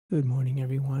Good morning,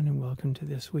 everyone, and welcome to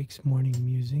this week's Morning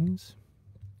Musings.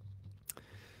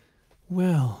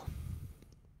 Well,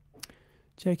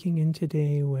 checking in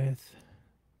today with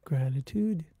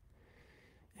gratitude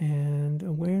and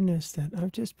awareness that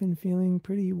I've just been feeling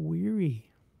pretty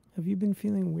weary. Have you been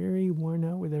feeling weary, worn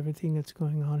out with everything that's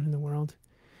going on in the world?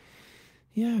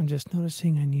 Yeah, I'm just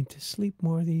noticing I need to sleep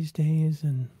more these days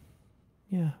and,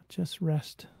 just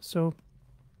rest. So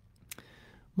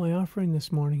my offering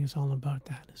this morning is all about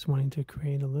that. It's wanting to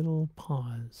create a little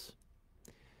pause.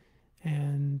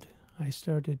 And I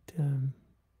started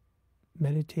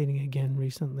meditating again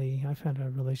recently. I've had a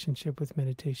relationship with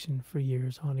meditation for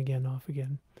years, on again, off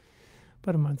again.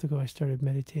 About a month ago, I started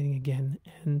meditating again.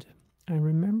 And I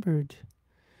remembered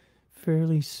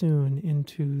fairly soon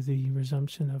into the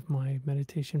resumption of my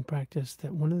meditation practice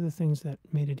that one of the things that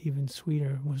made it even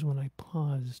sweeter was when I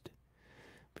paused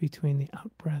between the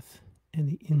out-breath and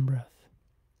the in-breath.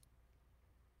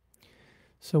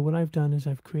 So what I've done is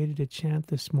I've created a chant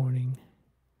this morning.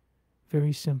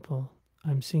 Very simple.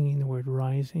 I'm singing the word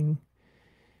rising,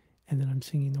 and then I'm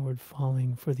singing the word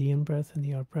falling for the in-breath and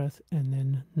the out-breath, and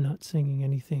then not singing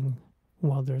anything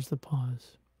while there's the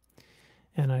pause.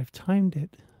 And I've timed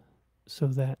it so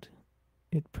that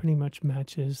it pretty much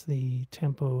matches the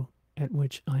tempo at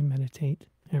which I meditate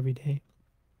every day.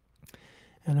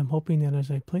 And I'm hoping that as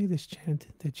I play this chant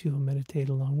that you'll meditate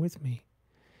along with me.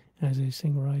 As I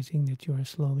sing rising, that you are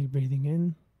slowly breathing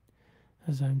in.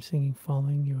 As I'm singing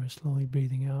falling, you are slowly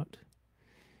breathing out.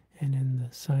 And in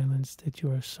the silence, that you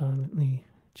are silently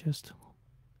just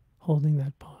holding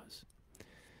that pause.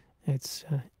 It's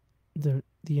the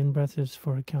in-breath is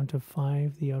for a count of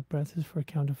 5, the out-breath is for a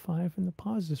count of 5, and the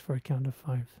pause is for a count of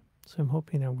 5. So I'm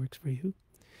hoping that works for you.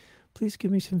 Please give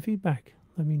me some feedback.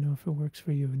 Let me know if it works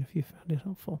for you and if you found it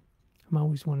helpful. I'm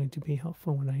always wanting to be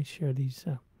helpful when I share these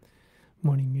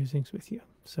morning musings with you.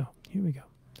 So here we go.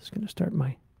 Just going to start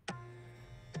my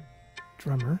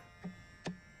drummer.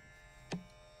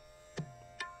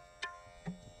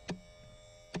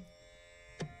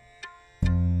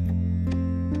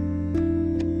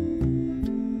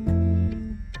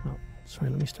 Oh, sorry,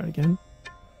 let me start again.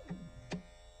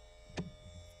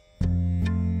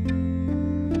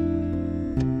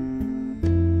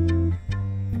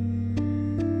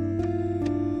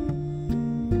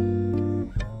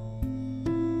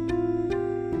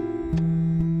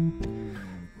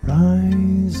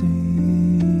 Rising,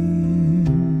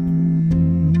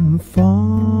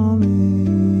 falling,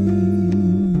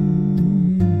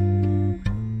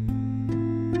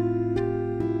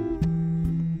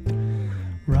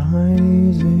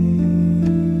 rising,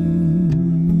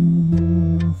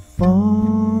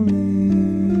 falling,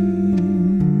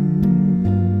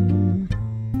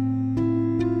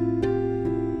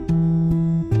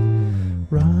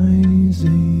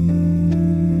 rising.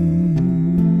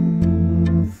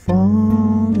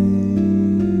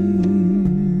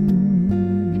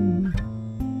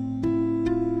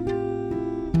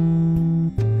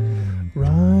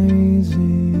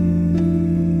 Rising,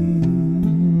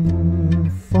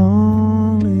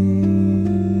 falling,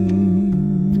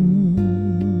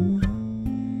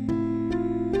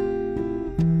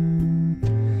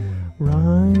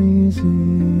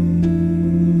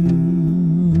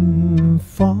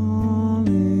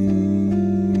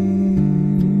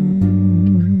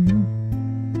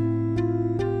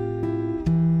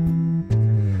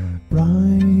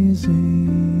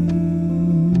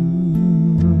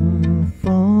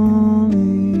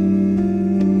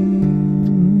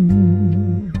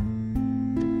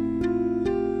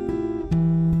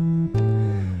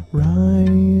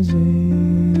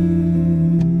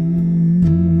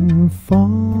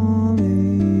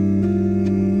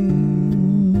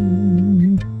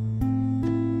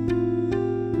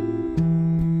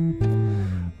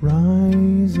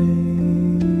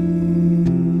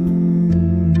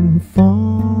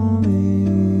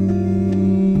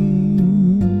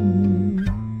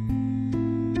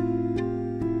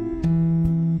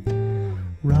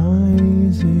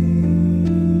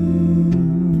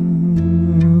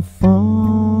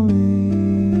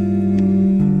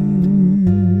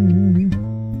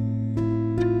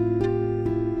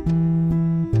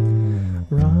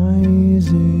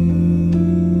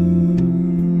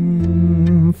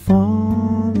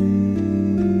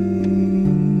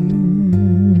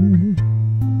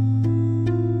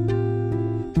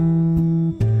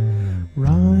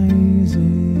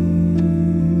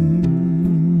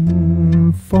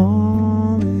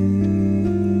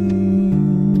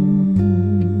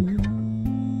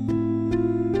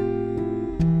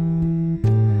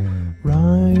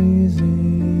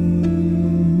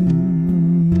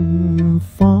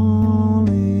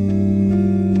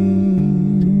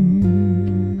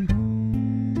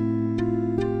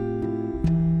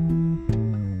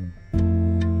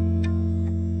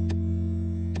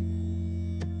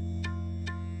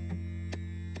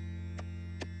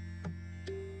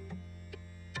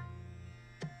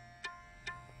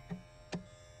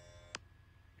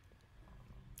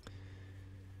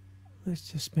 let's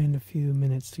just spend a few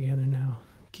minutes together now,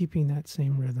 keeping that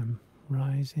same rhythm,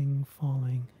 rising,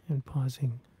 falling, and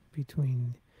pausing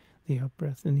between the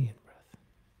out-breath and the in-breath.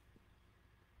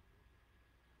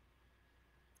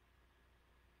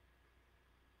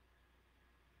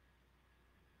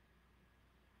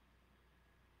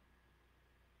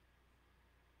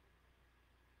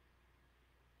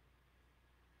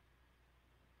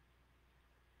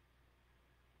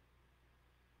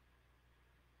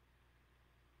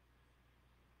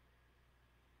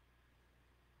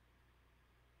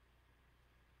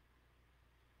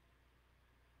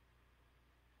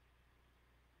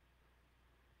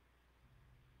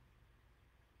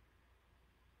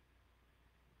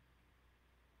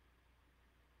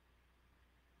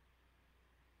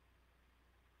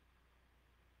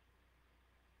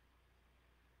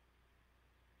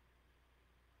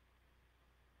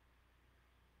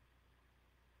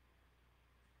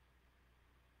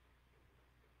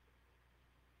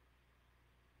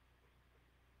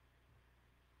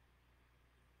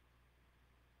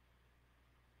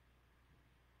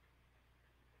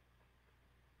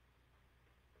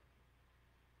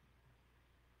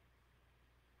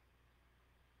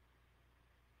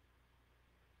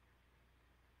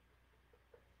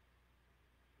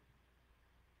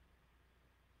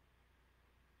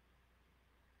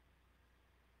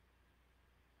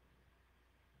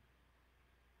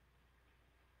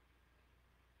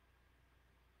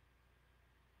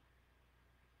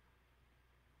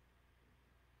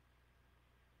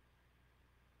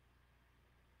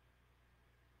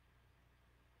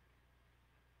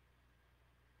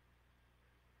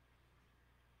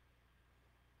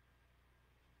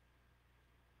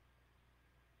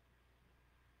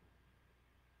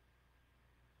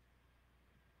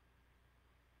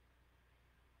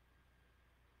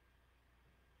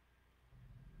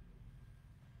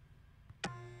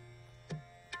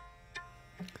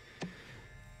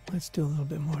 Let's do a little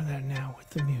bit more of that now with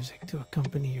the music to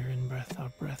accompany your in-breath,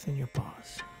 out-breath, and your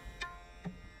pause.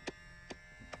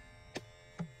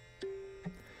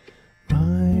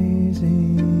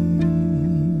 Rising,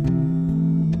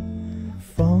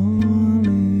 falling,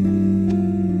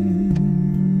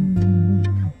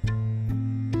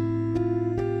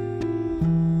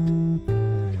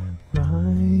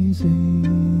 rising,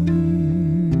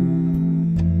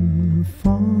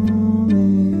 falling,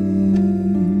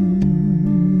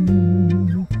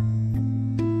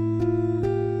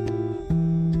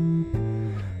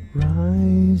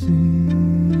 rising,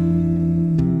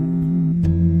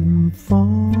 falling, rising,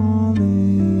 falling,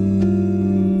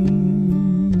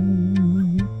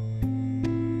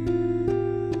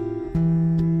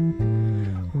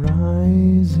 rising,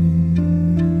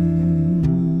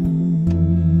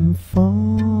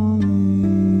 falling,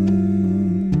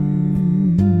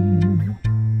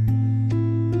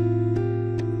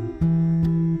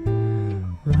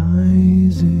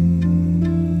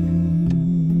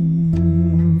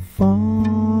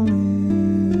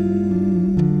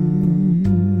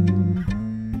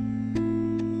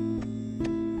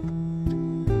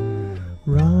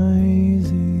 rising,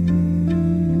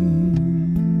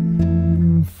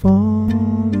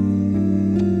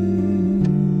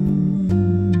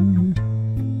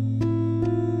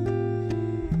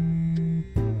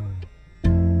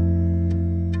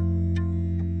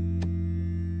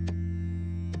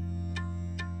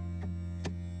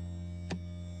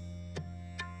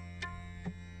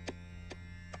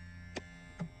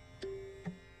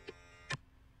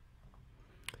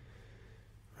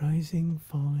 rising,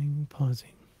 falling, pausing.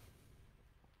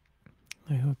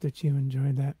 I hope that you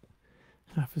enjoyed that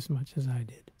half as much as I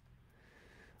did.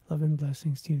 Love and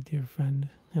blessings to you, dear friend.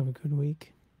 Have a good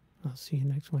week. I'll see you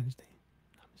next Wednesday.